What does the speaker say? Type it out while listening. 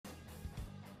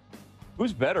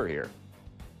Who's better here?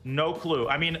 No clue.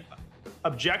 I mean,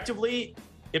 objectively,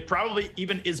 it probably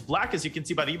even is black, as you can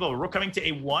see by the evo. Rook coming to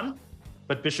a1,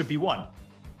 but bishop b1.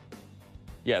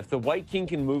 Yeah, if the white king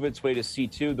can move its way to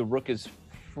c2, the rook is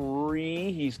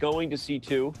free. He's going to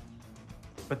c2.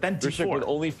 But then Grischuk d4. with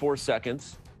only 4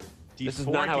 seconds. D4, this is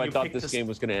not how I thought this game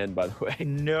was going to end, by the way.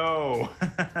 No,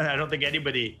 I don't think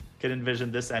anybody could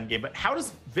envision this end game. But how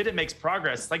does Vidit makes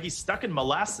progress? It's like he's stuck in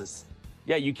molasses.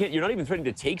 Yeah, you can't. You're not even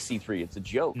threatening to take c3. It's a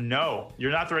joke. No,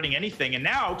 you're not threatening anything. And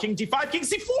now king d5, king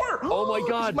c4. Oh my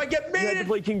God! This might get You had to made.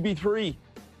 play king b3.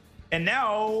 And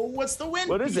now, what's the win?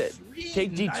 What is it? B3?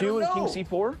 Take d2 and king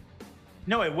c4.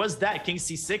 No, it was that king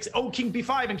c6. Oh, king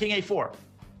b5 and king a4.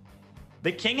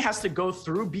 The king has to go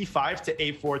through b5 to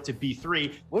a4 to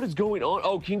b3. What is going on?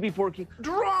 Oh, king b4, king.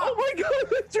 Draw. Oh my God!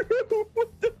 That's true.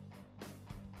 What the?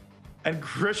 And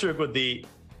Grischuk with the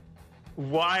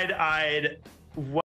wide-eyed.